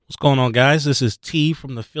What's going on, guys? This is T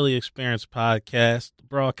from the Philly Experience Podcast,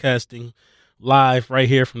 broadcasting live right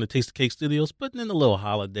here from the Taste of Cake Studios, putting in a little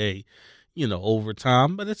holiday,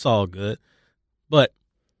 overtime, but it's all good. But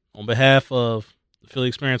on behalf of the Philly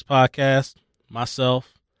Experience Podcast,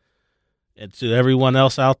 myself, and to everyone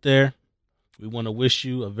else out there, we want to wish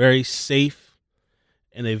you a very safe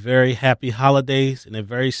and a very happy holidays and a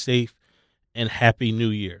very safe and happy new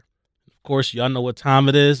year. Of course, y'all know what time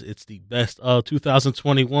it is. It's the best of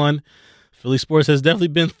 2021. Philly sports has definitely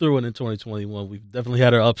been through it in 2021. We've definitely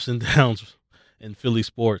had our ups and downs in Philly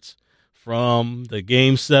sports. From the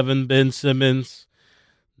Game 7 Ben Simmons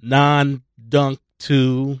non-dunk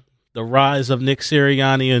to the rise of Nick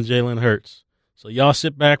Sirianni and Jalen Hurts. So y'all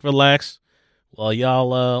sit back, relax, while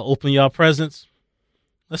y'all open y'all presents.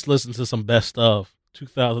 Let's listen to some best of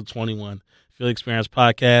 2021 Philly Experience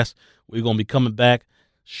Podcast. We're going to be coming back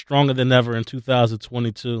stronger than ever in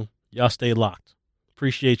 2022. Y'all stay locked.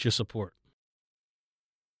 Appreciate your support.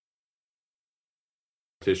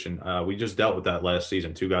 We just dealt with that last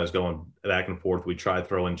season. Two guys going back and forth. We tried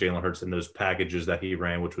throwing Jalen Hurts in those packages that he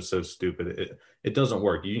ran, which was so stupid. It doesn't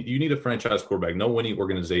work. You need a franchise quarterback. No winning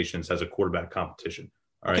organizations has a quarterback competition.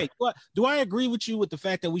 All right. Okay, do I agree with you with the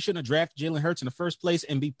fact that we shouldn't have drafted Jalen Hurts in the first place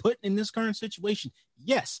and be put in this current situation?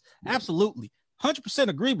 Yes, absolutely. 100%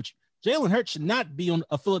 agree with you. Jalen Hurts should not be on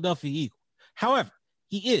a Philadelphia Eagle. However,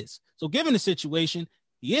 he is. So given the situation,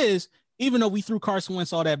 he is, even though we threw Carson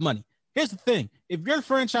Wentz all that money. Here's the thing. If you're a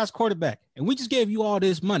franchise quarterback and we just gave you all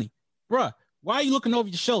this money, bruh, why are you looking over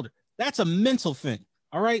your shoulder? That's a mental thing,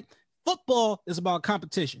 all right? Football is about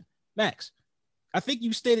competition. Max, I think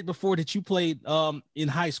you stated before that you played in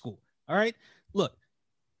high school, all right? Look,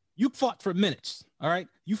 you fought for minutes, all right?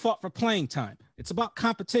 You fought for playing time. It's about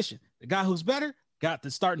competition. The guy who's better got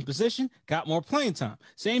the starting position, got more playing time.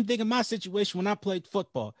 Same thing in my situation when I played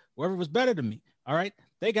football. Whoever was better than me, all right,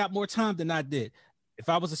 they got more time than I did. If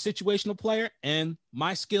I was a situational player and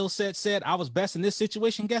my skill set said I was best in this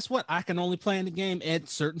situation, guess what? I can only play in the game at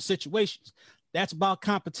certain situations. That's about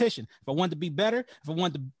competition. If I wanted to be better, if I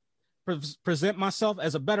wanted to present myself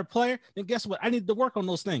as a better player, then guess what? I needed to work on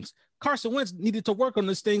those things. Carson Wentz needed to work on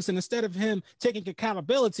those things, and instead of him taking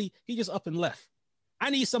accountability, he just up and left. I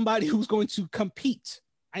need somebody who's going to compete.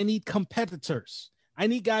 I need competitors. I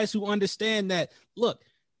need guys who understand that, look,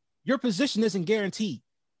 your position isn't guaranteed,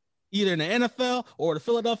 either in the NFL or the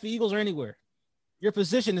Philadelphia Eagles or anywhere. Your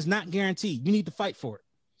position is not guaranteed. You need to fight for it.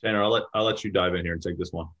 Tanner, I'll let you dive in here and take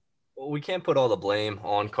this one. Well, we can't put all the blame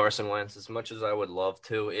on Carson Wentz as much as I would love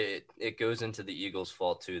to. It goes into the Eagles'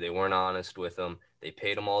 fault, too. They weren't honest with him. They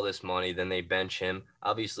paid him all this money. Then they bench him.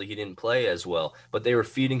 Obviously, he didn't play as well, but they were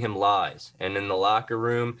feeding him lies. And in the locker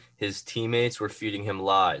room, his teammates were feeding him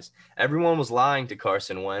lies. Everyone was lying to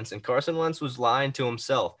Carson Wentz, and Carson Wentz was lying to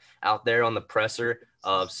himself out there on the presser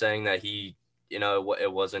of saying that he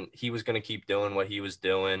was going to keep doing what he was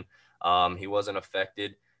doing. He wasn't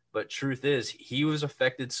affected. But truth is, he was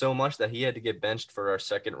affected so much that he had to get benched for our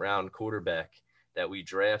second-round quarterback that we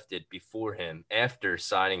drafted before him after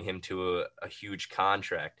signing him to a huge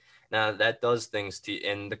contract. Now, that does things to –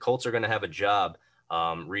 and the Colts are going to have a job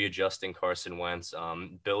readjusting Carson Wentz,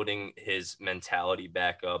 building his mentality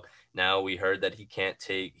back up. Now, we heard that he can't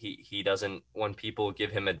take – he doesn't – when people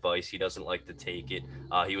give him advice, he doesn't like to take it.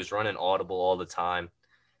 He was running audible all the time.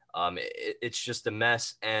 It's just a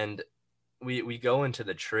mess, and – We go into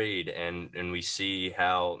the trade and we see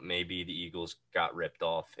how maybe the Eagles got ripped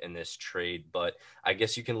off in this trade, but I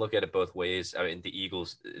guess you can look at it both ways. I mean, the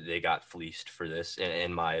Eagles, they got fleeced for this,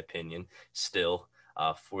 in my opinion, still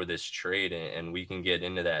for this trade, and we can get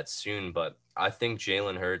into that soon. But I think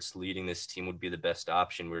Jalen Hurts leading this team would be the best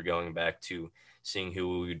option. We're going back to seeing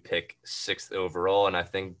who we would pick 6th overall, and I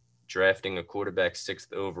think drafting a quarterback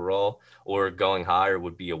 6th overall or going higher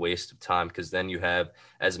would be a waste of time, because then you have,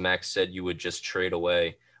 as Max said, you would just trade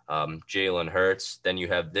away Jalen Hurts. Then you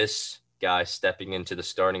have this guy stepping into the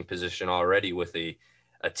starting position already with a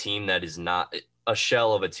team that is not a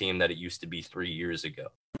shell of a team that it used to be 3 years ago.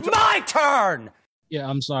 My turn! Yeah,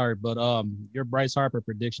 I'm sorry, but your Bryce Harper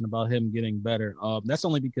prediction about him getting better, that's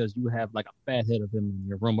only because you have like a fat head of him in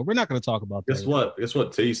your room, but we're not going to talk about that. Guess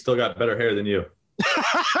what? T still got better hair than you.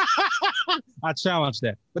 I challenge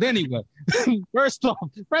that. But anyway, first off,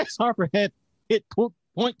 Bryce Harper hit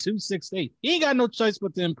 .268. He ain't got no choice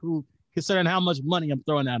but to improve, considering how much money I'm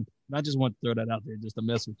throwing at him. And I just want to throw that out there just to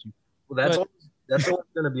mess with you. Well, that's always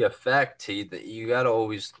going to be a fact, T. That you're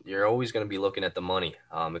always going to be looking at the money,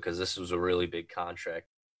 because this was a really big contract.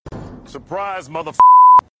 Surprise, motherfucker.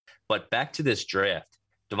 But back to this draft,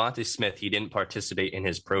 Devontae Smith, he didn't participate in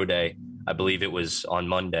his pro day. I believe it was on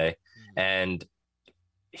Monday, and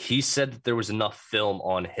he said that there was enough film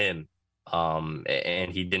on him,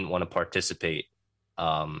 and he didn't want to participate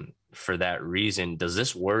for that reason. Does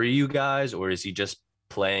this worry you guys, or is he just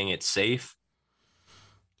playing it safe?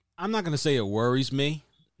 I'm not going to say it worries me.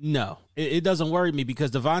 No, it doesn't worry me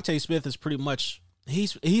because Devontae Smith is pretty much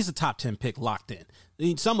he's a top 10 pick locked in. I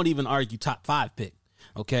mean, some would even argue top 5 pick.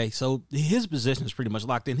 Okay, so his position is pretty much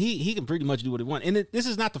locked in. He can pretty much do what he wants. And this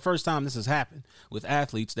is not the first time this has happened with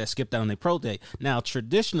athletes that skipped out on their pro day. Now,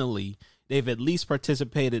 traditionally, they've at least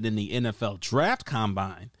participated in the NFL draft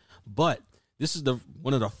combine, but this is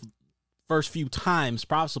one of the first few times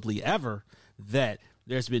possibly ever that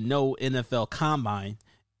there's been no NFL combine,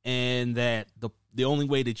 and that the only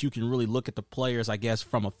way that you can really look at the players, I guess,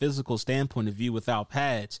 from a physical standpoint of view without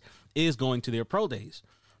pads is going to their pro days.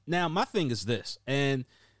 Now, my thing is this, and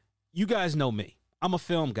you guys know me. I'm a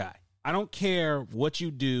film guy. I don't care what you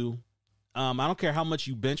do. I don't care how much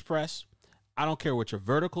you bench press. I don't care what your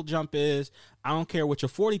vertical jump is. I don't care what your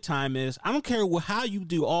 40 time is. I don't care how you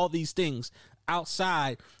do all these things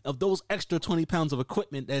outside of those extra 20 pounds of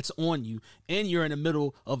equipment that's on you, and you're in the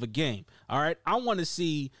middle of a game. All right? I want to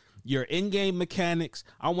see your in-game mechanics.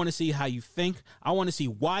 I want to see how you think. I want to see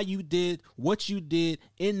why you did what you did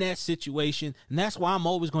in that situation. And that's why I'm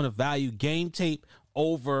always going to value game tape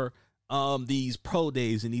over these pro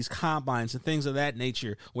days and these combines and things of that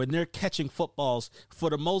nature, when they're catching footballs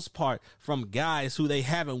for the most part from guys who they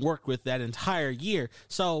haven't worked with that entire year.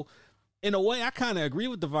 So in a way, I kind of agree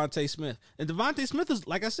with Devontae Smith. And Devontae Smith is,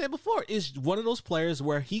 like I said before, is one of those players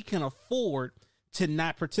where he can afford to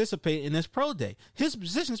not participate in this pro day. His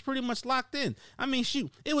position is pretty much locked in. I mean,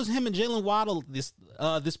 shoot, it was him and Jalen Waddle this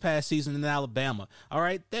past season in Alabama. All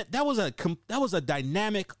right, that was a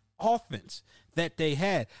dynamic offense that they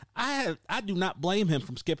had. I do not blame him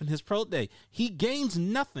from skipping his pro day. He gains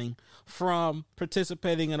nothing from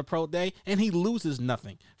participating in a pro day, and he loses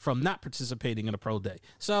nothing from not participating in a pro day.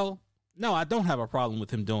 So no, I don't have a problem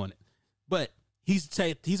with him doing it, but he's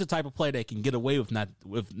a type of player that can get away with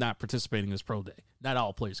not participating in his pro day. Not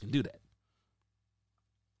all players can do that.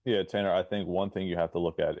 Yeah, Tanner, I think one thing you have to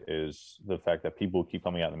look at is the fact that people keep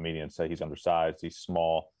coming out in the media and say he's undersized, he's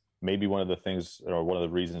small. Maybe one of the things or one of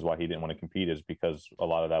the reasons why he didn't want to compete is because a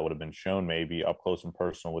lot of that would have been shown maybe up close and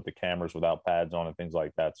personal with the cameras without pads on and things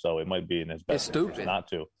like that. So it might be in his best interest not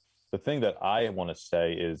to. The thing that I want to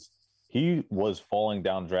say is he was falling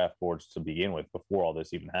down draft boards to begin with before all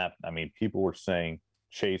this even happened. I mean, people were saying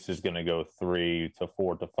Chase is going to go 3 to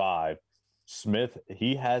 4 to 5. Smith,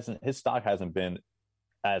 his stock hasn't been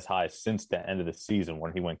as high since the end of the season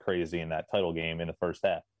when he went crazy in that title game in the first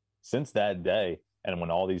half. Since that day, and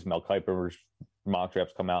when all these Mel Kiper mock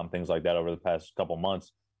drafts come out and things like that over the past couple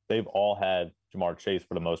months, they've all had Ja'Marr Chase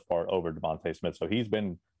for the most part over Devontae Smith. So he's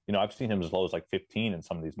been, I've seen him as low as like 15 in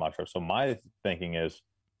some of these mock drafts. So my thinking is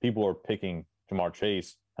people are picking Ja'Marr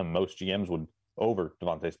Chase, and most GMs would, over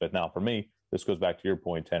Devontae Smith. Now, for me, this goes back to your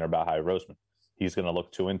point, Tanner, about Howie Roseman. He's going to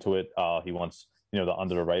look too into it. He wants, the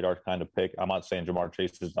under-the-radar kind of pick. I'm not saying Ja'Marr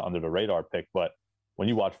Chase is the under-the-radar pick, but when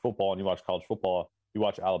you watch football and you watch college football, you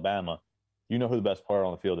watch Alabama, you know who the best player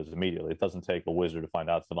on the field is immediately. It doesn't take a wizard to find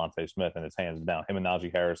out it's Devontae Smith, and it's hands down. Him and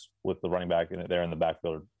Najee Harris with the running back there in the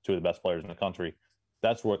backfield are two of the best players in the country.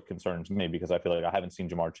 That's what concerns me, because I feel like I haven't seen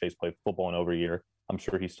Ja'Marr Chase play football in over a year. I'm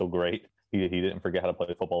sure he's still great. He didn't forget how to play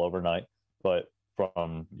football overnight. But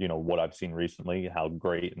from, what I've seen recently, how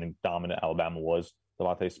great and dominant Alabama was,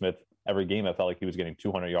 Devontae Smith, every game I felt like he was getting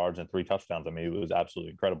 200 yards and 3 touchdowns. I mean, it was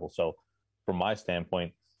absolutely incredible. So from my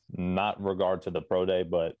standpoint, not regard to the pro day,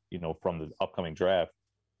 but, from the upcoming draft,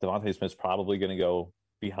 Devontae Smith's probably going to go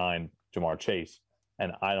behind Ja'Marr Chase.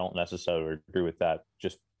 And I don't necessarily agree with that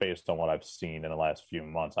just based on what I've seen in the last few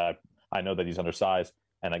months. I know that he's undersized.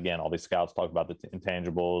 And again, all these scouts talk about the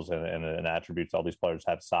intangibles and attributes. All these players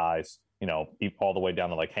have size, all the way down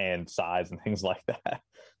to like hand size and things like that.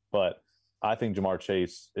 But I think Ja'Marr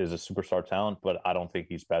Chase is a superstar talent, but I don't think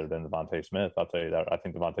he's better than Devontae Smith. I'll tell you that. I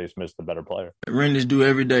think Devontae Smith's the better player. Renders do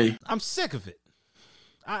every day. I'm sick of it.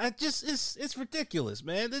 It's ridiculous,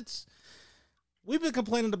 man. We've been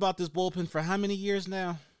complaining about this bullpen for how many years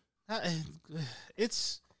now?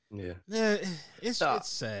 It's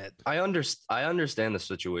sad. I understand the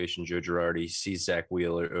situation. Joe Girardi sees Zach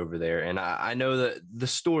Wheeler over there, and I know that the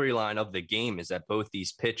storyline of the game is that both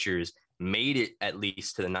these pitchers made it at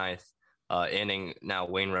least to the ninth inning. Now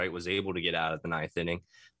Wainwright was able to get out of the ninth inning,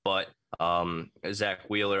 but Zach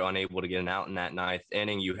Wheeler unable to get an out in that ninth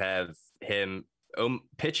inning. You have him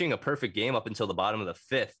pitching a perfect game up until the bottom of the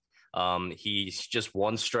fifth. He's just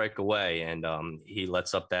one strike away, and he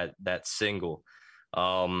lets up that single.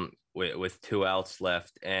 with 2 outs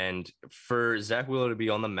left. And for Zach Wheeler to be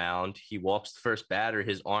on the mound, he walks the first batter.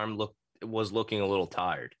 His arm was looking a little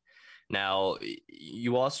tired. Now,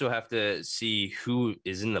 you also have to see who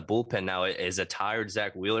is in the bullpen now. Is a tired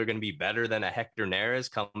Zach Wheeler going to be better than a Hector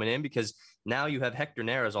Neris coming in? Because now you have Hector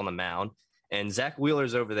Neris on the mound, and Zach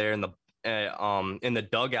Wheeler's over there in the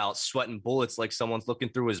dugout sweating bullets like someone's looking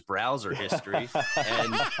through his browser history.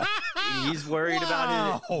 And he's worried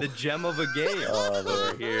about the gem of a game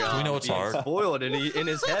over here. We know it's hard. Spoiled, and in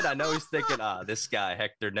his head, I know he's thinking, this guy,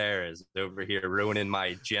 Hector Neris, over here ruining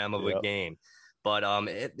my gem of a game. But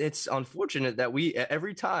it's unfortunate that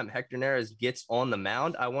every time Hector Neris gets on the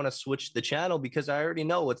mound, I want to switch the channel because I already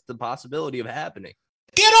know what's the possibility of happening.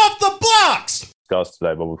 Get off the blocks! Discuss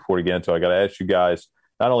today, but before we get into it, I got to ask you guys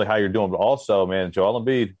not only how you're doing, but also, man, Joel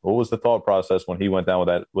Embiid. What was the thought process when he went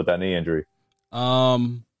down with that knee injury?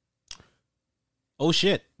 Oh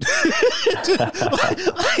shit!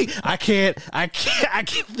 I can't.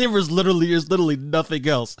 There's literally nothing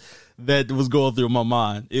else that was going through my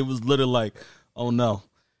mind. It was literally like, oh no,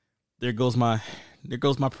 there goes my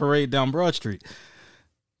parade down Broad Street.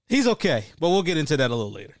 He's okay, but we'll get into that a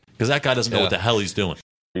little later. Because that guy doesn't know what the hell he's doing.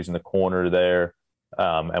 He's in the corner there,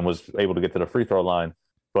 and was able to get to the free throw line.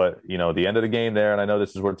 But, the end of the game there, and I know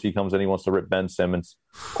this is where T comes in. He wants to rip Ben Simmons.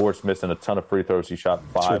 Of course, missing a ton of free throws. He shot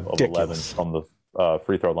 5 of 11 from the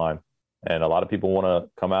free throw line. And a lot of people want to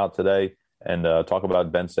come out today and talk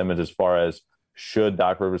about Ben Simmons as far as should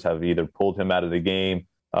Doc Rivers have either pulled him out of the game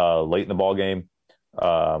late in the ball game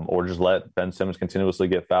or just let Ben Simmons continuously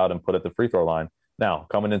get fouled and put at the free throw line. Now,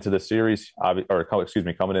 coming into the series, coming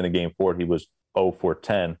into game 4, he was 0 for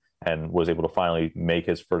 10 and was able to finally make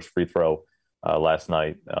his first free throw last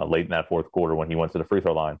night, late in that fourth quarter when he went to the free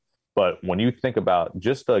throw line. But when you think about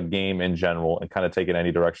just the game in general and kind of take it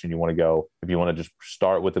any direction you want to go, if you want to just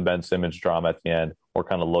start with the Ben Simmons drama at the end or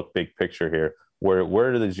kind of look big picture here,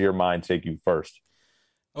 where does your mind take you first?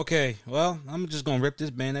 Okay, well, I'm just going to rip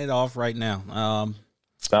this Band-Aid off right now.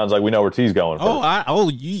 Sounds like we know where T's going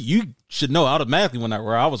first. You should know automatically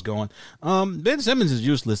where I was going. Ben Simmons is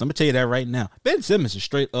useless. I'm gonna tell you that right now. Ben Simmons is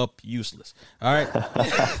straight up useless. All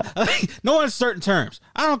right, no uncertain terms.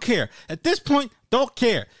 I don't care at this point. Don't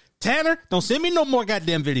care. Tanner, don't send me no more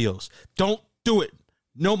goddamn videos. Don't do it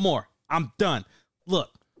no more. I'm done.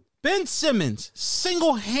 Look, Ben Simmons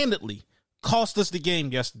single-handedly cost us the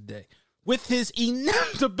game yesterday with his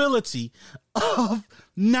inevitability of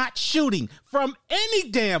not shooting from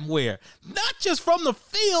any damn where, not just from the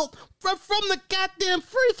field, but from the goddamn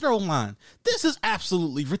free throw line. This is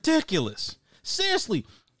absolutely ridiculous. Seriously,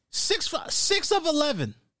 6 of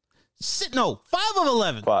 11. 5 of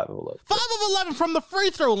 11. 5 of 11 from the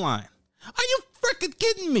free throw line. Are you freaking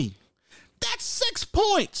kidding me? That's 6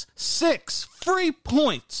 points. 6 free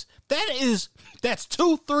points. That's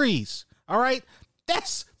 2 threes. All right?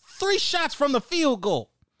 That's 3 shots from the field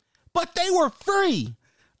goal. But they were free,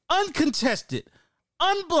 uncontested,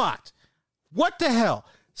 unblocked. What the hell?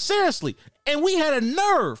 Seriously. And we had a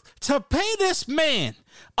nerve to pay this man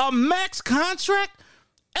a max contract?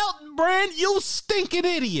 Elton Brand, you stinking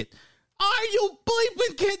idiot. Are you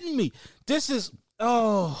bleeping kidding me? This is,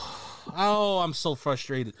 I'm so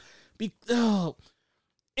frustrated.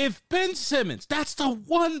 If Ben Simmons, that's the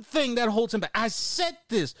one thing that holds him back. I said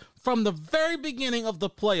this from the very beginning of the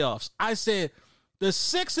playoffs. I said the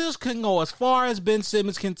Sixers can go as far as Ben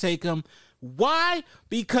Simmons can take them. Why?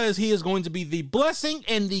 Because he is going to be the blessing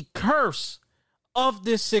and the curse of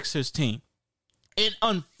this Sixers team. And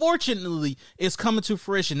unfortunately, it's coming to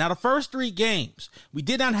fruition. Now, the first 3 games, we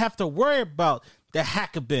did not have to worry about the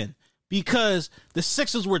Hackabin because the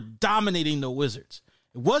Sixers were dominating the Wizards.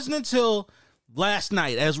 It wasn't until last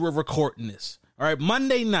night, as we're recording this, all right,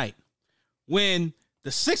 Monday night, when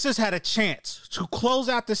the Sixers had a chance to close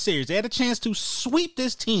out the series. They had a chance to sweep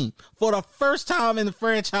this team for the first time in the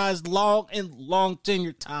franchise long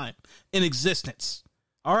tenured time in existence.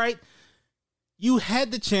 All right? You had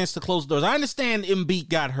the chance to close the doors. I understand Embiid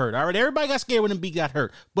got hurt. All right? Everybody got scared when Embiid got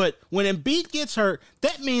hurt. But when Embiid gets hurt,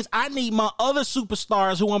 that means I need my other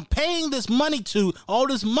superstars who I'm paying this money to, all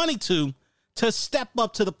this money to step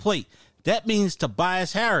up to the plate. That means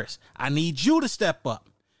Tobias Harris. I need you to step up.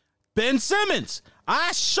 Ben Simmons,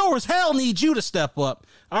 I sure as hell need you to step up.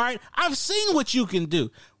 All right? I've seen what you can do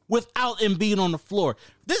without Embiid on the floor.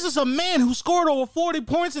 This is a man who scored over 40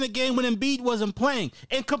 points in a game when Embiid wasn't playing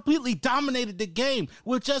and completely dominated the game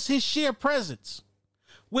with just his sheer presence.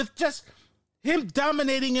 With just him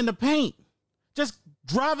dominating in the paint. Just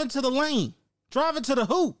driving to the lane. Driving to the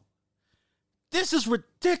hoop. This is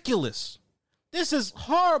ridiculous. This is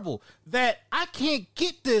horrible that I can't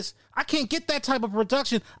get this. I can't get that type of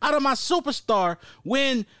production out of my superstar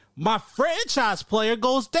when my franchise player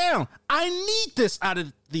goes down. I need this out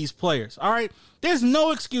of these players, all right? There's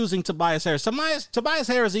no excusing Tobias Harris. Tobias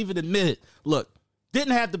Harris even admitted, look,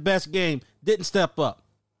 didn't have the best game, didn't step up.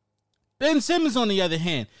 Ben Simmons, on the other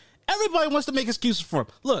hand, everybody wants to make excuses for him.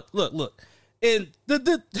 Look. And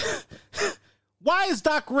why is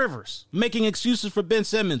Doc Rivers making excuses for Ben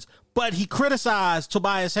Simmons, but he criticized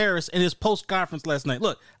Tobias Harris in his post-conference last night?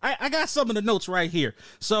 Look, I got some of the notes right here.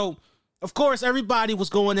 So, of course, everybody was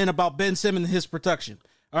going in about Ben Simmons and his production.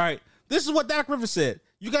 All right, this is what Doc Rivers said.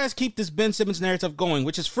 You guys keep this Ben Simmons narrative going,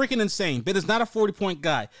 which is freaking insane. Ben is not a 40-point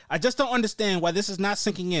guy. I just don't understand why this is not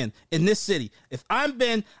sinking in this city. If I'm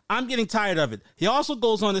Ben, I'm getting tired of it. He also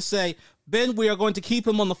goes on to say, Ben, we are going to keep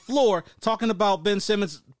him on the floor, talking about Ben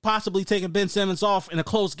Simmons, possibly taking Ben Simmons off in a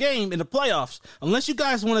close game in the playoffs. Unless you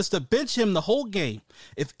guys want us to bench him the whole game.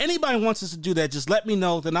 If anybody wants us to do that, just let me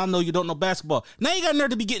know. Then I'll know you don't know basketball. Now you got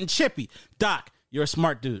nerve to be getting chippy. Doc, you're a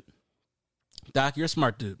smart dude. Doc, you're a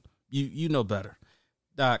smart dude. You know better.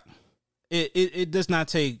 Doc, it does not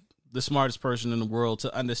take the smartest person in the world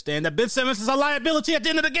to understand that Ben Simmons is a liability at the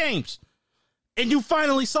end of the games. And you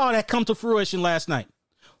finally saw that come to fruition last night.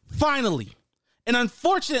 Finally. And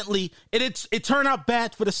unfortunately, it turned out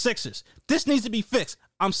bad for the Sixers. This needs to be fixed.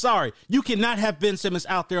 I'm sorry. You cannot have Ben Simmons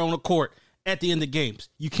out there on the court at the end of games.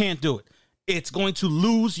 You can't do it. It's going to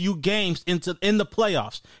lose you games in the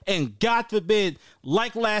playoffs. And God forbid,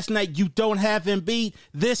 like last night, you don't have Embiid.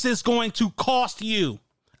 This is going to cost you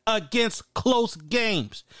against close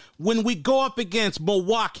games. When we go up against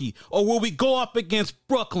Milwaukee or when we go up against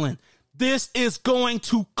Brooklyn, this is going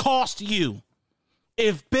to cost you.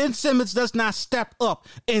 If Ben Simmons does not step up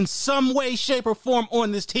in some way, shape, or form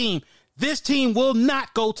on this team will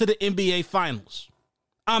not go to the NBA Finals.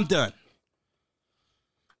 I'm done.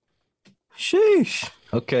 Sheesh.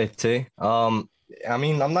 Okay, T. I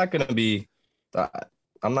mean, I'm not gonna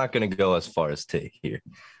go as far as T here.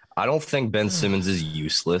 I don't think Ben Simmons is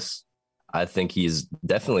useless. I think he's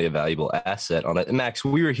definitely a valuable asset on it. Max,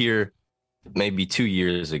 we were here maybe 2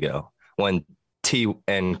 years ago when T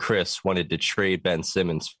and Chris wanted to trade Ben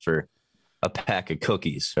Simmons for a pack of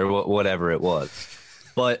cookies or whatever it was.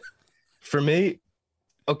 But for me,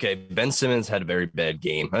 okay, Ben Simmons had a very bad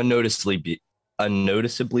game, a noticeably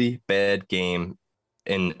bad game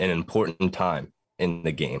in an important time in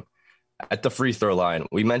the game. At the free throw line,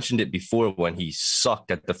 we mentioned it before when he sucked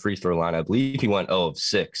at the free throw line. I believe he went 0 of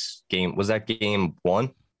 6. Was that game 1?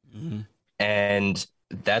 Mm-hmm. And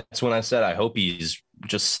that's when I said, I hope he's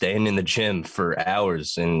just staying in the gym for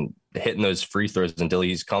hours and hitting those free throws until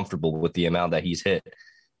he's comfortable with the amount that he's hit.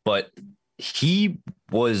 But he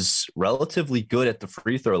was relatively good at the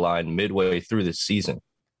free throw line midway through the season.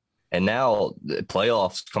 And now the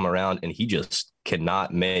playoffs come around and he just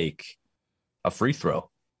cannot make a free throw.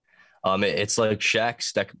 It's like Shaq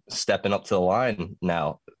stepping up to the line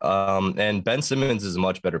now. And Ben Simmons is a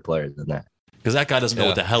much better player than that. Because that guy doesn't know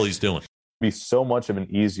what the hell he's doing. It'd be so much of an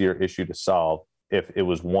easier issue to solve if it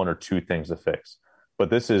was one or two things to fix. But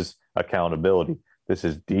this is accountability. This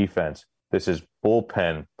is defense. This is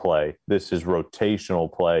bullpen play. This is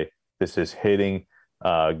rotational play. This is hitting,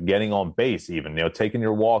 getting on base even, taking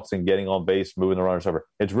your walks and getting on base, moving the runners over.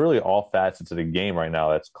 It's really all facets of the game right now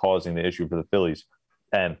that's causing the issue for the Phillies.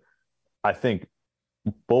 And I think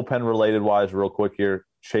bullpen related wise, real quick here,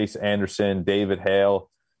 Chase Anderson, David Hale,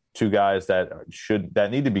 two guys that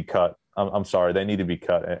need to be cut. I'm sorry, they need to be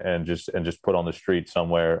cut and just put on the street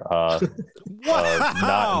somewhere, not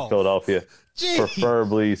in Philadelphia,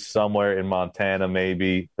 preferably somewhere in Montana,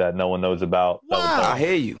 maybe that no one knows about. Wow. I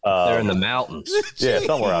hear you. They're in the mountains. Yeah,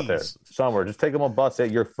 somewhere out there, somewhere. Just take them on bus.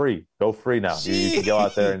 You're free. Go free now. You can go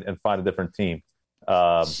out there and find a different team.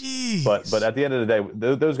 But at the end of the day,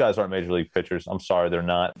 those guys aren't major league pitchers. I'm sorry, they're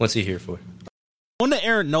not. What's he here for? On the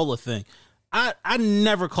Aaron Nola thing, I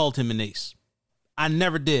never called him an ace. I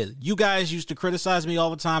never did. You guys used to criticize me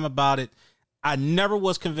all the time about it. I never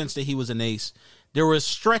was convinced that he was an ace. There were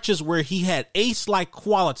stretches where he had ace-like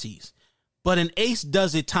qualities, but an ace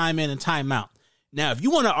does it time in and time out. Now, if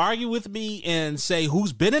you want to argue with me and say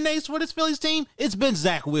who's been an ace for this Phillies team, it's been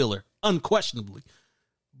Zach Wheeler, unquestionably.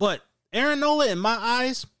 But Aaron Nola, in my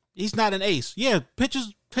eyes, he's not an ace. Yeah,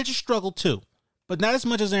 pitchers struggle too, but not as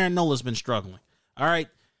much as Aaron Nola's been struggling. All right?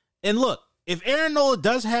 And look, if Aaron Nola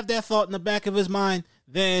does have that thought in the back of his mind,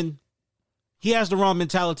 then he has the wrong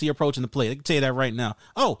mentality approaching the play. I can tell you that right now.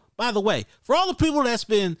 Oh, by the way, for all the people that's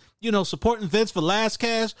been, supporting Vince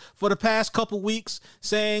Velasquez for the past couple weeks,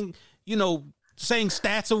 saying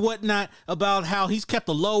stats and whatnot about how he's kept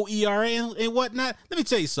a low ERA and whatnot, let me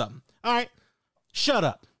tell you something. All right? Shut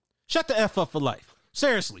up. Shut the F up for life.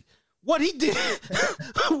 Seriously. What he did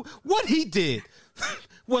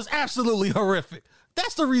was absolutely horrific.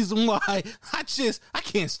 That's the reason why I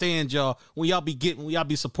can't stand y'all when y'all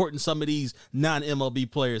be supporting some of these non-MLB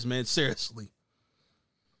players, man. Seriously.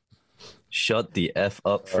 Shut the F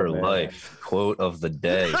up for life. Quote of the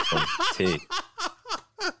day from T.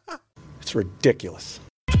 It's ridiculous.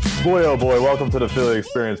 Boy, oh boy, welcome to the Philly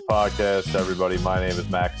Experience Podcast, everybody. My name is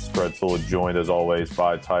Max Spretzula, joined as always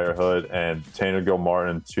by Tyre Hood and Tanner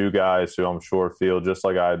Gilmartin, two guys who I'm sure feel just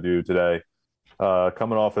like I do today.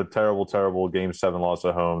 Coming off a terrible Game 7 loss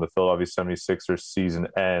at home, the Philadelphia 76ers season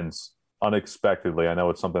ends unexpectedly. I know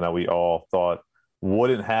it's something that we all thought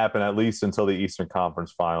wouldn't happen, at least until the Eastern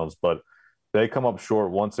Conference Finals, but they come up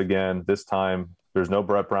short once again. This time, there's no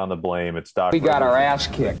Brett Brown to blame. It's Doc. We got our ass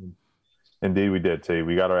kicked. Indeed, we did, T.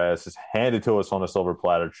 We got our asses handed to us on a silver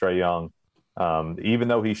platter. Trae Young, even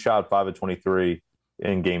though he shot 5 of 23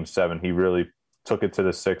 in Game 7, he really took it to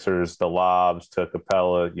the Sixers, the lobs to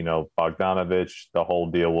Capella, Bogdanovich, the whole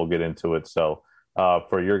deal. We'll get into it. So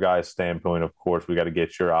for your guys' standpoint, of course, we got to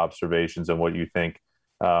get your observations and what you think,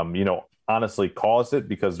 honestly caused it,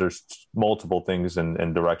 because there's multiple things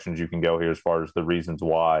and directions you can go here as far as the reasons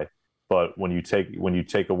why. But when you take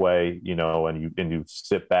away, and you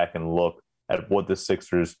sit back and look at what the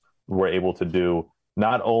Sixers were able to do,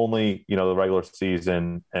 not only, the regular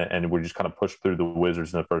season and we just kind of pushed through the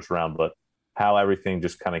Wizards in the first round, but how everything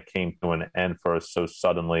just kind of came to an end for us so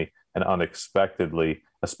suddenly and unexpectedly,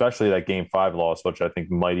 especially that Game 5 loss, which I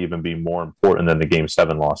think might even be more important than the Game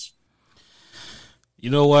 7 loss. You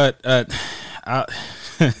know what?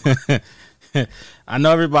 I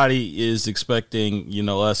know everybody is expecting,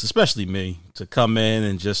 us, especially me, to come in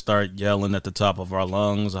and just start yelling at the top of our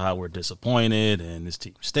lungs how we're disappointed and this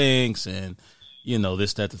team stinks and,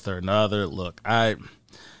 this, that, the third, and the other. Look, I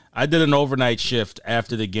did an overnight shift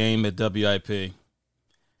after the game at WIP.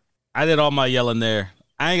 I did all my yelling there.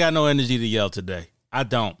 I ain't got no energy to yell today. I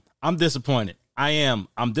don't. I'm disappointed. I'm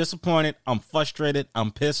disappointed. I'm frustrated.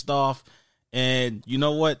 I'm pissed off. And you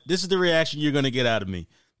know what? This is the reaction you're going to get out of me,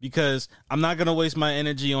 because I'm not going to waste my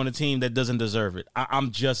energy on a team that doesn't deserve it.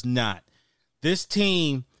 I'm just not. This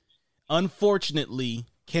team, unfortunately,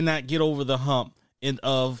 cannot get over the hump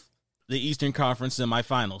of the Eastern Conference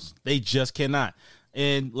semifinals. They just cannot.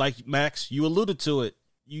 And like Max, you alluded to it.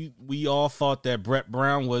 We all thought that Brett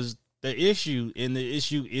Brown was the issue, and the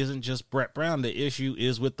issue isn't just Brett Brown. The issue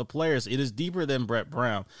is with the players. It is deeper than Brett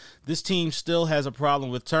Brown. This team still has a problem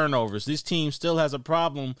with turnovers. This team still has a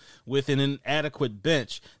problem with an inadequate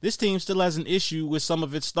bench. This team still has an issue with some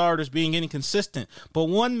of its starters being inconsistent. But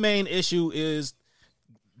one main issue is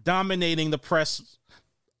dominating the press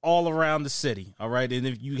all around the city, all right? And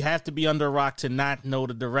if you have to be under a rock to not know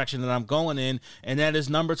the direction that I'm going in, and that is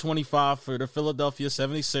number 25 for the Philadelphia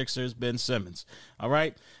 76ers, Ben Simmons, all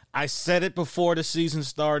right? I said it before the season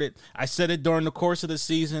started. I said it during the course of the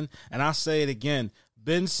season, and I'll say it again.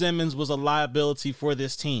 Ben Simmons was a liability for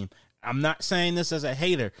this team. I'm not saying this as a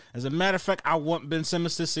hater. As a matter of fact, I want Ben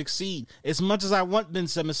Simmons to succeed. As much as I want Ben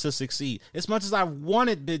Simmons to succeed, as much as I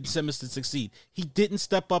wanted Ben Simmons to succeed, he didn't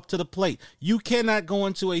step up to the plate. You cannot go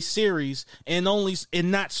into a series and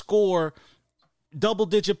not score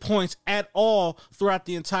double-digit points at all throughout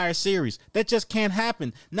the entire series. That just can't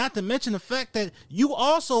happen. Not to mention the fact that you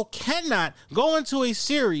also cannot go into a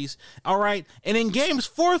series, all right, and in games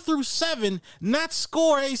 4 through 7, not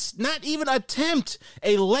even attempt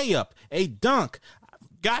a layup, a dunk,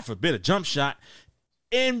 God forbid a jump shot,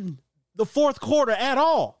 in the fourth quarter at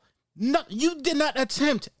all. No, you did not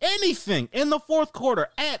attempt anything in the fourth quarter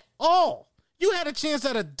at all. You had a chance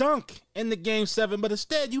at a dunk in the Game 7, but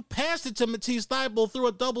instead you passed it to Matisse Thybulle through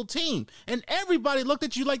a double team. And everybody looked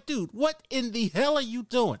at you like, dude, what in the hell are you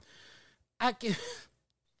doing? And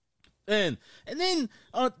then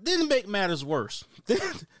make matters worse.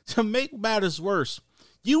 To make matters worse,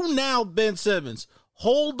 you now, Ben Simmons,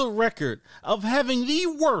 hold the record of having the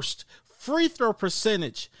worst free throw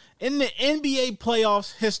percentage in the NBA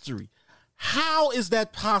playoffs history. How is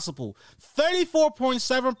that possible?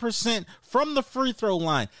 34.7% from the free throw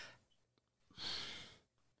line.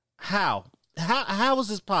 How? How is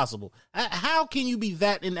this possible? How can you be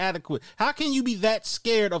that inadequate? How can you be that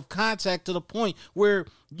scared of contact to the point where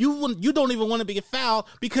you don't even want to be a foul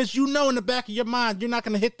because you know in the back of your mind you're not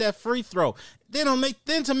going to hit that free throw? Then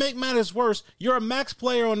to make matters worse, you're a max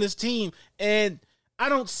player on this team, and I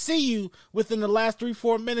don't see you within the last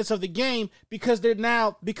 3-4 minutes of the game because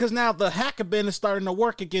now the Hackabin is starting to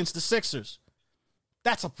work against the Sixers.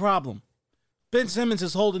 That's a problem. Ben Simmons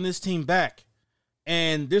is holding this team back,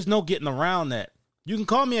 and there's no getting around that. You can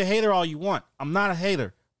call me a hater all you want. I'm not a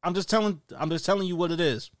hater. I'm just telling you what it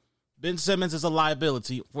is. Ben Simmons is a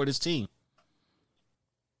liability for this team.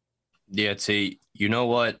 Yeah, T, you know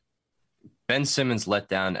what? Ben Simmons let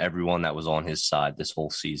down everyone that was on his side this whole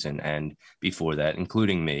season and before that,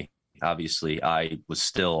 including me. Obviously, I was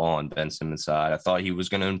still on Ben Simmons' side. I thought he was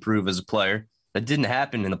going to improve as a player. That didn't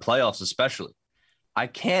happen in the playoffs, especially. I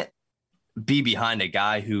can't be behind a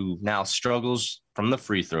guy who now struggles from the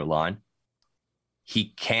free throw line.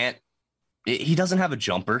 He doesn't have a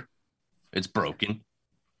jumper. It's broken.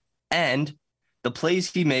 And the plays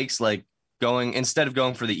he makes, like instead of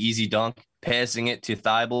going for the easy dunk, passing it to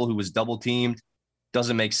Thibault, who was double teamed,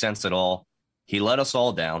 doesn't make sense at all. He let us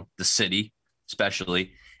all down, the city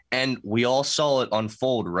especially, and we all saw it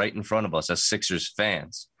unfold right in front of us as Sixers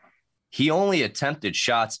fans. He only attempted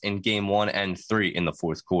shots in game 1 and 3 in the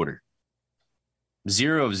fourth quarter.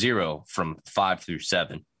 0 of 0 from 5 through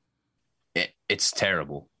 7. It's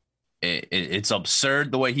terrible. It's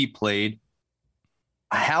absurd the way he played.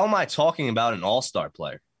 How am I talking about an all-star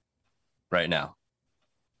player right now?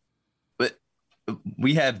 But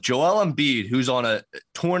we have Joel Embiid, who's on a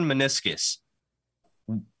torn meniscus.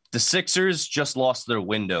 The Sixers just lost their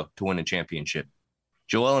window to win a championship.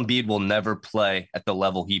 Joel Embiid will never play at the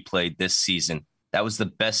level he played this season. That was the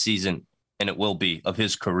best season, and it will be, of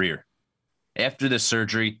his career. After this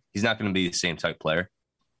surgery, he's not going to be the same type player.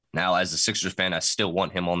 Now, as a Sixers fan, I still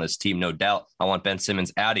want him on this team, no doubt. I want Ben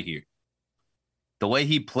Simmons out of here. The way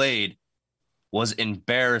he played was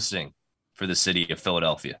embarrassing for the city of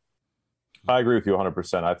Philadelphia. I agree with you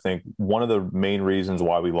 100%. I think one of the main reasons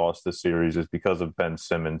why we lost this series is because of Ben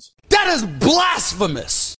Simmons. That is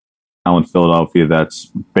blasphemous! Now in Philadelphia, that's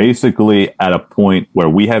basically at a point where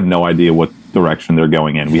we have no idea what direction they're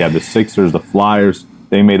going in. We have the Sixers, the Flyers.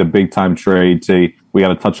 They made a big-time trade. We got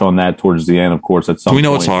to touch on that towards the end, of course, at some point. We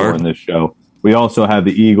know it's hard in this show. We also have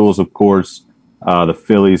the Eagles, of course, the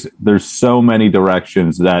Phillies. There's so many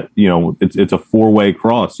directions that, it's a four-way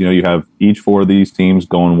cross. You have each four of these teams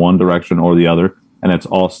going one direction or the other, and it's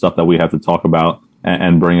all stuff that we have to talk about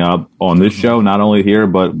and bring up on this show, not only here,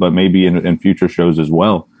 but maybe in future shows as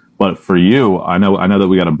well. But for you, I know that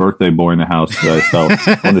we got a birthday boy in the house today, so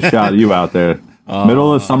I want to shout you out there.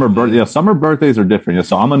 Middle of summer birthday. Yeah, summer birthdays are different. Yeah,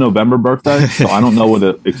 so I'm a November birthday, so I don't know what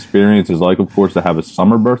the experience is like, of course, to have a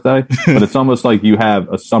summer birthday. But it's almost like you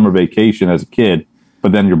have a summer vacation as a kid,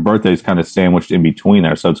 but then your birthday is kind of sandwiched in between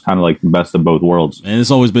there. So it's kind of like the best of both worlds. And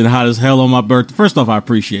it's always been hot as hell on my birthday. First off, I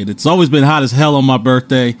appreciate it. It's always been hot as hell on my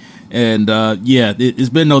birthday. And it's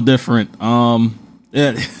been no different. I'm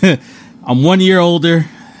 1 year older,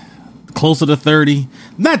 closer to 30.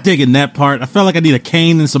 Not digging that part. I felt like I need a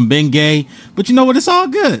cane and some Bengay, but you know what? It's all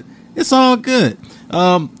good. It's all good.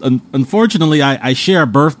 Unfortunately, I share a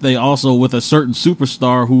birthday also with a certain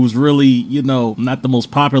superstar who's really, not the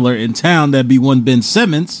most popular in town. That'd be one Ben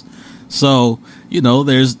Simmons. So,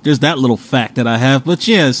 there's that little fact that I have. But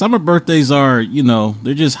yeah, summer birthdays are,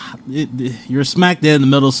 they're just, you're smack dead in the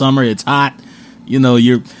middle of summer. It's hot. You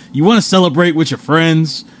want to celebrate with your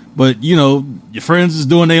friends. But, your friends is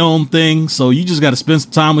doing their own thing, so you just got to spend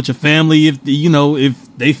some time with your family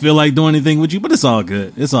if they feel like doing anything with you. But it's all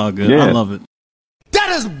good. It's all good. Yeah. I love it.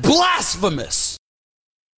 That is blasphemous.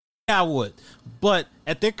 Yeah, I would. But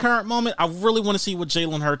at their current moment, I really want to see what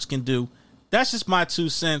Jalen Hurts can do. That's just my 2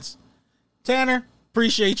 cents. Tanner,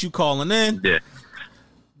 appreciate you calling in. Yeah.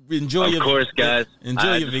 Of course, guys.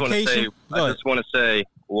 Enjoy your vacation. I just want to say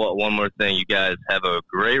one more thing. You guys have a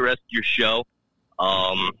great rest of your show.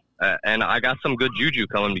 And I got some good juju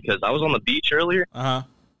coming because I was on the beach earlier,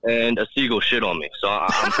 and a seagull shit on me. So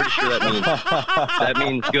I'm pretty sure that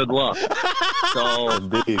means good luck. So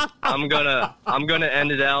I'm gonna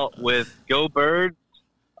end it out with go Birds,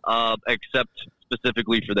 except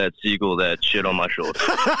specifically for that seagull that shit on my shoulder.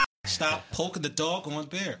 Stop poking the dog on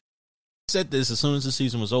bear. I said this as soon as the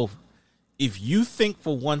season was over. If you think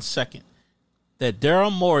for 1 second that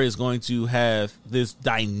Daryl Morey is going to have this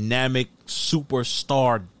dynamic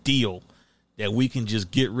superstar deal that we can just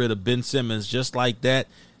get rid of Ben Simmons just like that,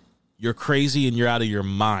 you're crazy and you're out of your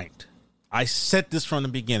mind. I said this from the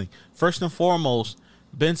beginning. First and foremost,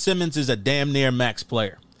 Ben Simmons is a damn near max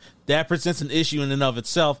player. That presents an issue in and of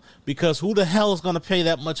itself because who the hell is going to pay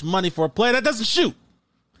that much money for a player that doesn't shoot?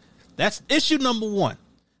 That's issue number one.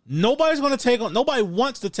 Nobody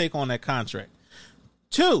wants to take on that contract.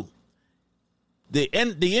 2, the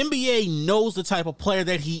NBA knows the type of player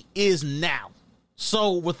that he is now.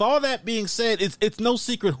 So with all that being said, it's no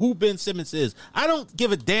secret who Ben Simmons is. I don't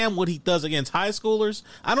give a damn what he does against high schoolers.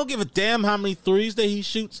 I don't give a damn how many threes that he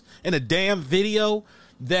shoots in a damn video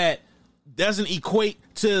that doesn't equate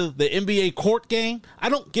to the NBA court game. I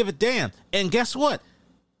don't give a damn. And guess what?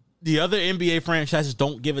 The other NBA franchises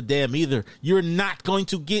don't give a damn either. You're not going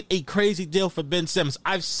to get a crazy deal for Ben Simmons.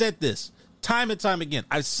 I've said this. time and time again.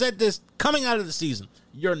 I've said this coming out of the season.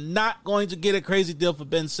 You're not going to get a crazy deal for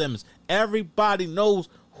Ben Simmons. Everybody knows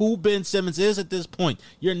who Ben Simmons is at this point.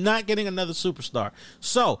 You're not getting another superstar.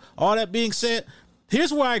 So, all that being said,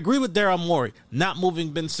 here's where I agree with Daryl Morey, not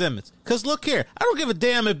moving Ben Simmons. Because look here, I don't give a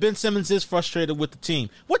damn if Ben Simmons is frustrated with the team.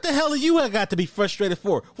 What the hell are you got to be frustrated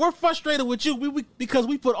for? We're frustrated with you because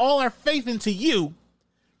we put all our faith into you.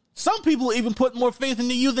 Some people even put more faith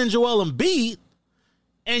into you than Joel Embiid,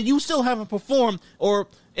 and you still haven't performed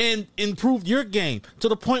and improved your game to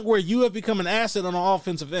the point where you have become an asset on the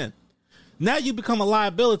offensive end. Now you become a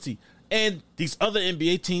liability, and these other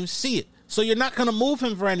NBA teams see it. So you're not going to move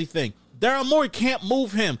him for anything. Daryl Morey can't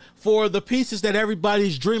move him for the pieces that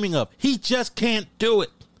everybody's dreaming of. He just can't do it.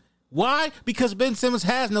 Why? Because Ben Simmons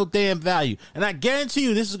has no damn value. And I guarantee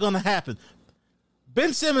you this is going to happen.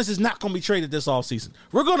 Ben Simmons is not going to be traded this offseason.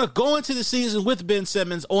 We're going to go into the season with Ben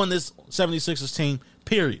Simmons on this 76ers team,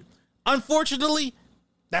 period. Unfortunately,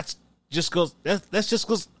 that's just goes. I'm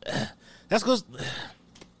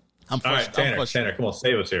frustrated. All right, Tanner, come on,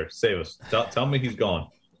 save us here. Save us. Tell me he's gone.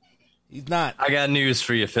 He's not. I got news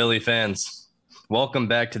for you, Philly fans. Welcome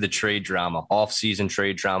back to the trade drama, off-season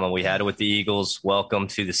trade drama. We had it with the Eagles. Welcome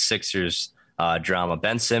to the Sixers drama.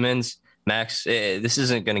 Ben Simmons, Max, this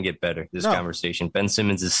isn't going to get better, this conversation. Ben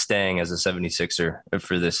Simmons is staying as a 76er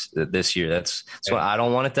for this year. That's why I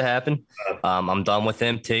don't want it to happen. I'm done with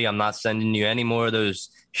him, T. I'm not sending you any more of those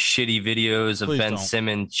shitty videos of Ben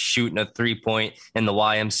Simmons shooting a 3-point in the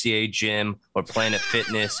YMCA gym or Planet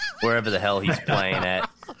Fitness, wherever the hell he's playing at.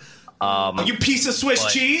 You piece of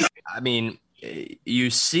Swiss cheese. I mean, you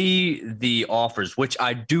see the offers, which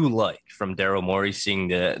I do like from Daryl Morey, seeing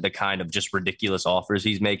the kind of just ridiculous offers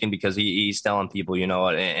he's making, because he's telling people, you know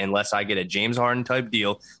what, unless I get a James Harden type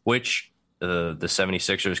deal, which the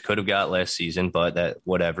 76ers could have got last season, but that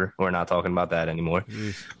whatever. We're not talking about that anymore.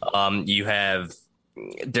 You have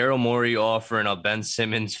Daryl Morey offering up Ben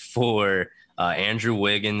Simmons for Andrew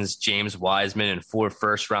Wiggins, James Wiseman, and 4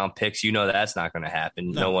 first-round picks. You know that's not going to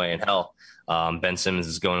happen. No way in hell. Ben Simmons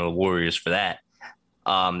is going to the Warriors for that.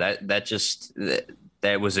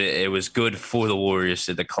 It was good for the Warriors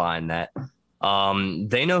to decline that.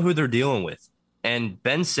 They know who they're dealing with. And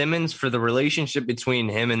Ben Simmons, for the relationship between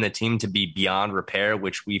him and the team to be beyond repair,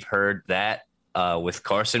 which we've heard that with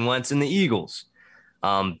Carson Wentz and the Eagles.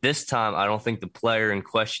 This time, I don't think the player in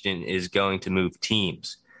question is going to move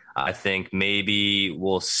teams. I think maybe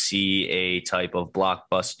we'll see a type of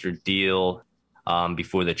blockbuster deal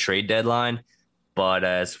before the trade deadline. But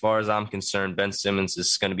as far as I'm concerned, Ben Simmons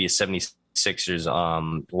is going to be a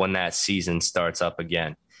 76ers when that season starts up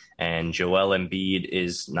again. And Joel Embiid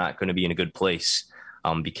is not going to be in a good place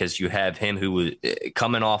because you have him who was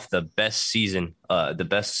coming off the best season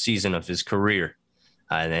of his career.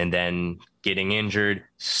 And then getting injured,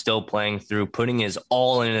 still playing through, putting his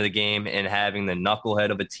all into the game, and having the knucklehead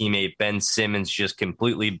of a teammate, Ben Simmons, just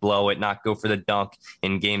completely blow it, not go for the dunk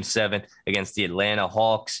in Game 7 against the Atlanta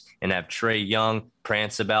Hawks, and have Trae Young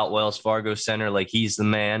prance about Wells Fargo Center like he's the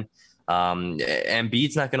man.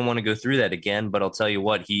 Embiid's not going to want to go through that again, but I'll tell you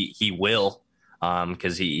what, he will,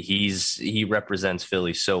 because he represents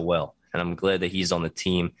Philly so well, and I'm glad that he's on the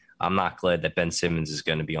team. I'm not glad that Ben Simmons is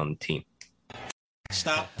going to be on the team.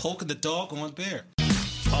 Stop poking the dog on Bear.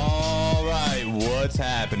 All right, what's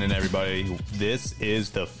happening, everybody? This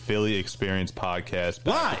is the Philly Experience Podcast.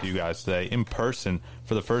 Back with you guys today in person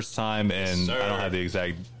for the first time, and I don't have the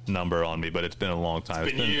exact number on me, but it's been a long time.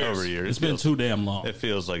 It's been over years. It's been too damn long. It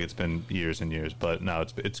feels like it's been years and years, but no,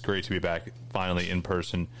 it's great to be back finally in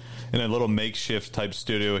person in a little makeshift type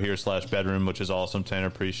studio here / bedroom, which is awesome. Tanner,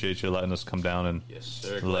 appreciate you letting us come down and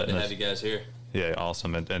glad to have you guys here. Yeah,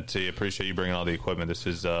 awesome, and T, appreciate you bringing all the equipment. This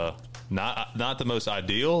is not the most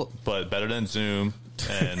ideal, but better than Zoom,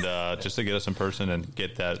 and just to get us in person and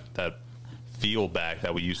get that feel back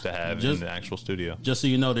that we used to have in the actual studio. Just so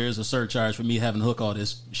you know, there is a surcharge for me having to hook all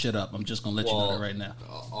this shit up. I'm just gonna let you know that right now.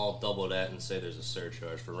 I'll double that and say there's a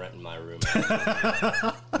surcharge for renting my room.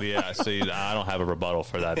 Yeah, see, I don't have a rebuttal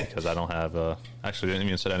for that because I don't have actually didn't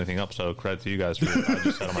even set anything up, so credit to you guys for I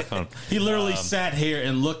just said on my phone. He literally sat here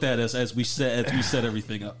and looked at us as we set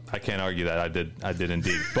everything up. I can't argue that. I did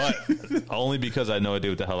indeed, but only because I had no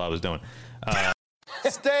idea what the hell I was doing.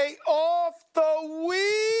 Stay off the weed.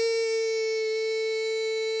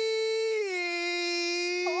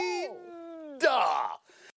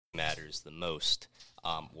 Matters the most,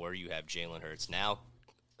 where you have Jalen Hurts now,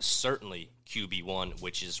 certainly QB1,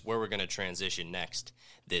 which is where we're going to transition next.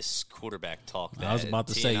 This quarterback talk that I was about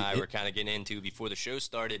to say, I were kind of getting into before the show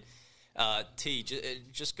started.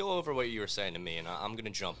 Just go over what you were saying to me, and I'm going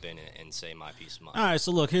to jump in and say my piece of mind. All right,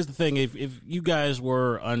 so look, here's the thing. If you guys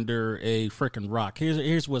were under a freaking rock,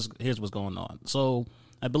 here's what's going on. So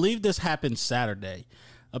I believe this happened Saturday.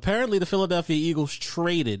 Apparently, the Philadelphia Eagles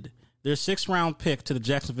traded their 6th-round pick to the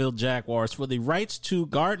Jacksonville Jaguars for the rights to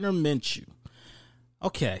Gardner Minshew.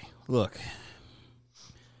 Okay, look.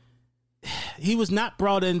 He was not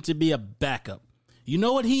brought in to be a backup. You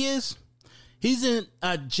know what he is? He's in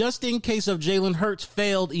a just in case of Jalen Hurts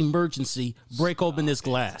failed emergency, break open this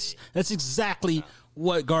glass. That's exactly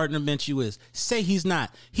what Gardner Minshew is. Say he's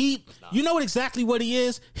not. You know exactly what he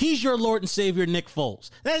is? He's your Lord and Savior, Nick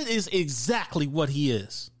Foles. That is exactly what he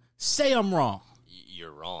is. Say I'm wrong.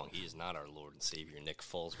 You're wrong. He is not our Lord and Savior, Nick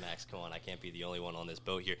Foles. Max, come on. I can't be the only one on this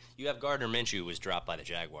boat here. You have Gardner Minshew, who was dropped by the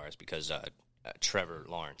Jaguars because Trevor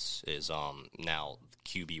Lawrence is now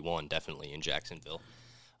QB1, definitely in Jacksonville.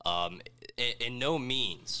 In no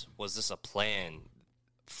means was this a plan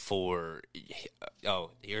for,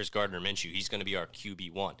 here's Gardner Minshew. He's going to be our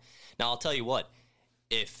QB1. Now, I'll tell you what.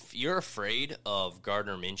 If you're afraid of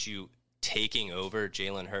Gardner Minshew taking over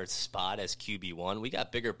Jalen Hurts' spot as QB1, we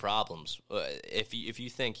got bigger problems. If you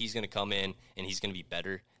think he's going to come in and he's going to be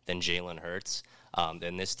better than Jalen Hurts,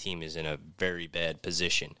 then this team is in a very bad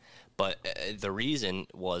position. But the reason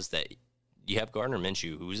was that you have Gardner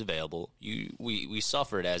Minshew, who's available. We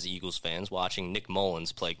suffered as Eagles fans watching Nick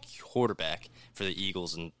Mullins play quarterback for the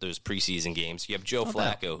Eagles in those preseason games. You have Joe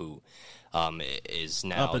Flacco, who is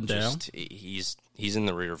now up and just down. He's in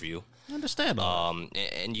the rear view. Understandable.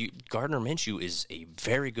 And Gardner Minshew is a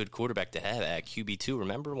very good quarterback to have at QB2.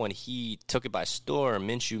 Remember when he took it by storm,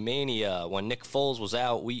 Minshew Mania, when Nick Foles was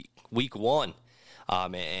out week 1.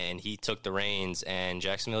 And he took the reins, and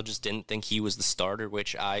Jacksonville just didn't think he was the starter,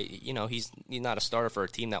 which he's not a starter for a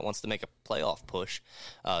team that wants to make a playoff push,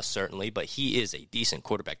 certainly, but he is a decent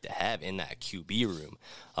quarterback to have in that QB room.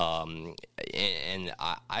 And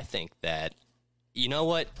I think that, you know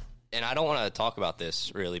what, and I don't want to talk about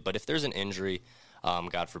this really, but if there's an injury,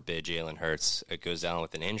 God forbid Jalen Hurts goes down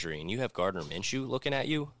with an injury, and you have Gardner Minshew looking at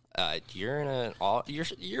you, you're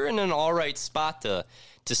in an all right spot to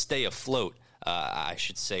stay afloat. I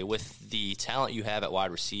should say, with the talent you have at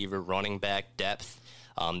wide receiver, running back, depth,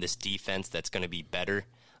 this defense that's going to be better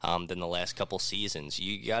than the last couple seasons.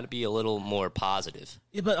 You got to be a little more positive.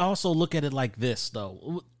 Yeah, but also look at it like this,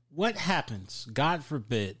 though. What happens, God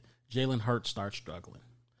forbid, Jalen Hurts starts struggling?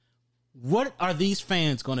 What are these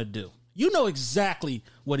fans going to do? You know exactly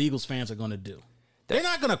what Eagles fans are going to do. They're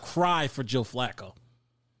not going to cry for Joe Flacco.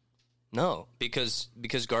 No, because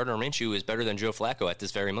Gardner Minshew is better than Joe Flacco at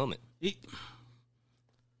this very moment.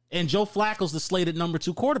 And Joe Flacco's the slated number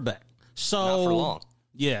 2 quarterback. So not for long.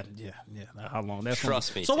 Yeah. How long?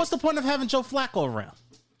 Trust me. So what's the point of having Joe Flacco around?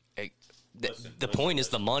 The point is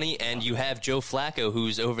the money, and you have Joe Flacco,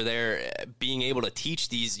 who's over there being able to teach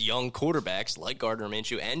these young quarterbacks like Gardner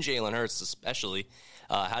Minshew and Jalen Hurts especially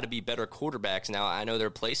how to be better quarterbacks. Now, I know their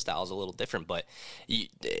play style is a little different, but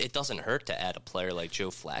it doesn't hurt to add a player like Joe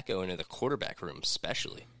Flacco into the quarterback room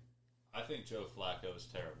especially. I think Joe Flacco is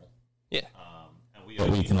terrible. Yeah.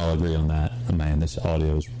 And we can all agree on that. Man, this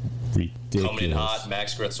audio is ridiculous. Coming in hot,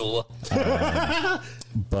 Max Gretzula.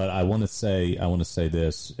 But I want to say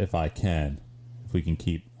this, if I can, if we can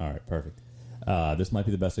keep. All right, perfect. This might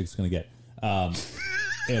be the best it's going to get.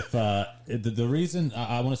 The reason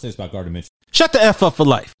I want to say this about Gardner Minshew. Shut the F up for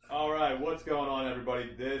life. All right, what's going on,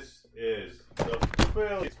 everybody? This is the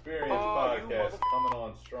Philly Experience Podcast coming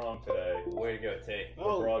on strong today. Way to go, Tay.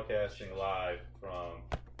 We're broadcasting live from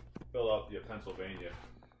Philadelphia, Pennsylvania,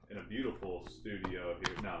 in a beautiful studio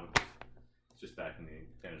here. No, it's just back in the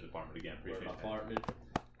Tanner's apartment again. Appreciate it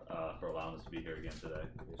for allowing us to be here again today.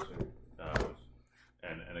 Yes, sir.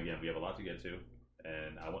 And again, we have a lot to get to,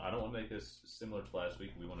 and I don't want to make this similar to last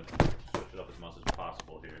week. We want to switch it up as much as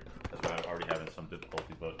possible here, as we're already having some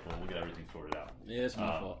difficulty, but we'll get everything sorted out. Yeah, it's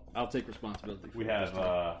my fault. I'll take responsibility. We have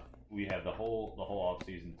the whole off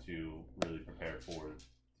season to really prepare for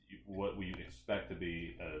what we expect to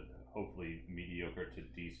be a hopefully mediocre to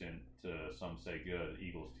decent to some say good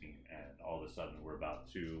Eagles team, and all of a sudden we're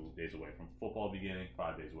about 2 days away from football beginning,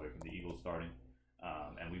 5 days away from the Eagles starting,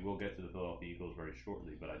 and we will get to the Philadelphia Eagles very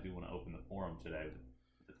shortly, but I do want to open the forum today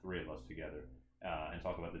with the 3 of us together and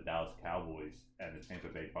talk about the Dallas Cowboys and the Tampa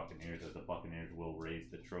Bay Buccaneers, as the Buccaneers will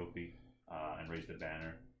raise the trophy and raise the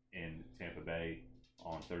banner in Tampa Bay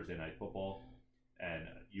on Thursday Night Football. And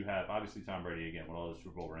you have, obviously, Tom Brady, again, with all the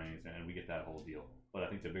Super Bowl rings, and we get that whole deal. But I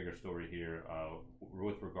think the bigger story here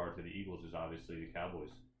with regard to the Eagles is obviously the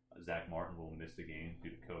Cowboys. Zach Martin will miss the game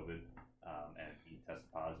due to COVID, and he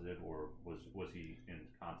tested positive, or was he in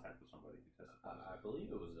contact with somebody who tested positive? I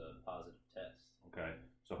believe it was a positive test. Okay,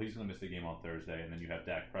 so he's going to miss the game on Thursday, and then you have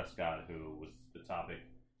Dak Prescott, who was the topic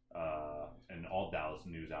in all Dallas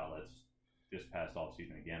news outlets this past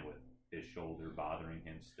offseason again with his shoulder bothering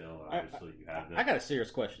him still. Obviously, you have I got a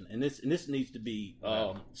serious question, and this needs to be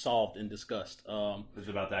solved and discussed. Is it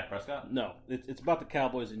about Dak Prescott? No, it's about the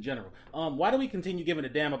Cowboys in general. Why do we continue giving a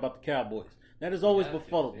damn about the Cowboys? That has always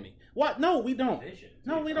befuddled me. What? No, we don't.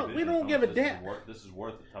 No, we don't. We don't give a damn. This is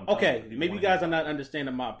worth it. Okay, maybe you guys are not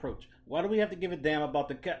understanding my approach. Why do we have to give a damn about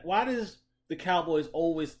the? Why does the Cowboys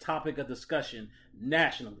always topic of discussion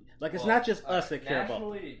nationally? Like it's not just us that care about.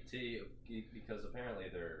 Nationally, because apparently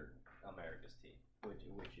they're America's team, which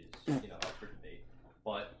is up for debate.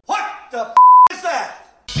 But what the is that?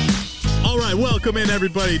 All right, welcome in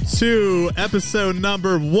everybody to episode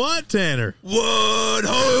number what, Tanner?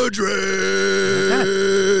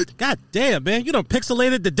 100. God damn, man, you done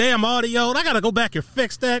pixelated the damn audio. I gotta go back and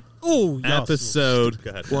fix that. Ooh, episode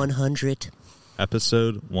 100.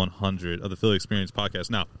 Episode 100 of the Philly Experience podcast.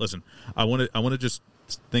 Now, listen, I want to just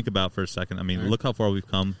think about for a second. I mean, look how far we've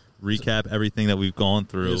come. Recap everything that we've gone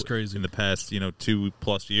through in the past,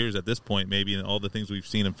 2+ years at this point, maybe, and all the things we've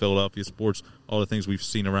seen in Philadelphia sports, all the things we've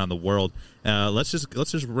seen around the world. Let's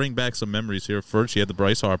just bring back some memories here. First, you had the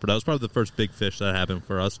Bryce Harper. That was probably the first big fish that happened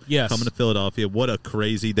for us. Yes. Coming to Philadelphia. What a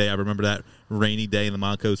crazy day. I remember that rainy day in the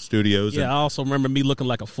Monco Studios. Yeah, I also remember me looking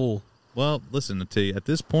like a fool. Well, listen, to you, at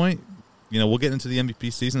this point, we'll get into the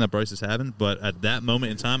MVP season that Bryce is having, but at that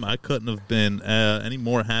moment in time, I couldn't have been any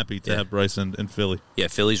more happy to have Bryce in Philly. Yeah,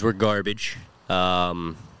 Phillies were garbage.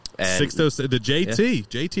 And 6-0, the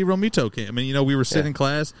JT Romito came. I mean, we were sitting in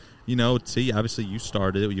class. T, obviously you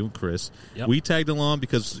started it, you and Chris. Yep. We tagged along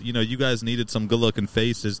because, you guys needed some good-looking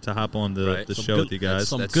faces to hop on the show with you guys.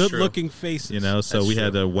 Some good-looking faces. So we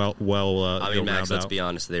had a well Max, let's be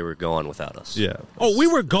honest, they were gone without us. Yeah. Oh, we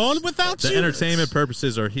were gone without you? The entertainment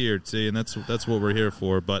purposes are here, T, and that's what we're here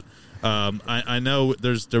for. But I know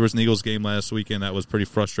there was an Eagles game last weekend that was pretty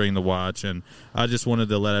frustrating to watch, and I just wanted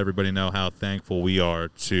to let everybody know how thankful we are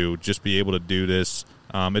to just be able to do this.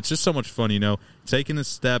 It's just so much fun, taking a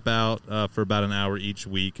step out for about an hour each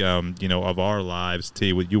week, of our lives,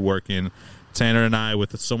 T, with you working, Tanner and I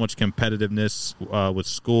with so much competitiveness with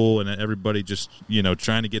school and everybody just,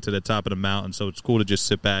 trying to get to the top of the mountain. So it's cool to just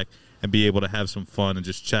sit back and be able to have some fun and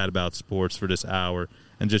just chat about sports for this hour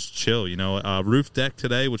and just chill, Roof deck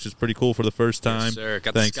today, which is pretty cool for the first time. Yes, sir.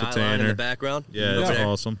 Got Thanks the to skyline Tanner in the background. Yeah, that's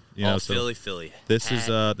awesome. Philly. This is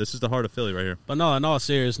the heart of Philly right here. But no, in all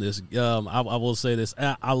seriousness, I will say this.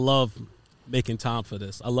 I love making time for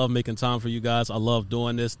this. I love making time for you guys. I love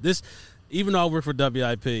doing this. Even though I work for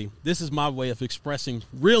WIP, this is my way of expressing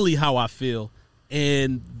really how I feel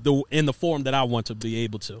in the form that I want to be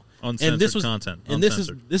able to. Uncensored content. And this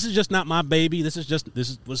is just not my baby. This was just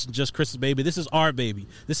Chris's baby. This is our baby.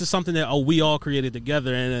 This is something that we all created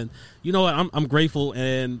together. And you know what? I'm grateful,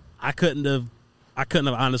 and I couldn't have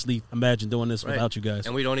honestly imagined doing this without you guys.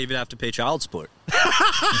 And we don't even have to pay child support.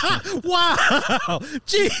 Wow,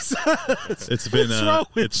 Jesus! It's been a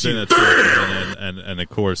trip, and of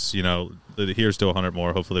course, here's to 100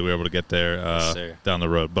 more. Hopefully, we're able to get there down the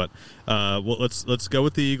road. But let's go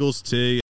with the Eagles, T.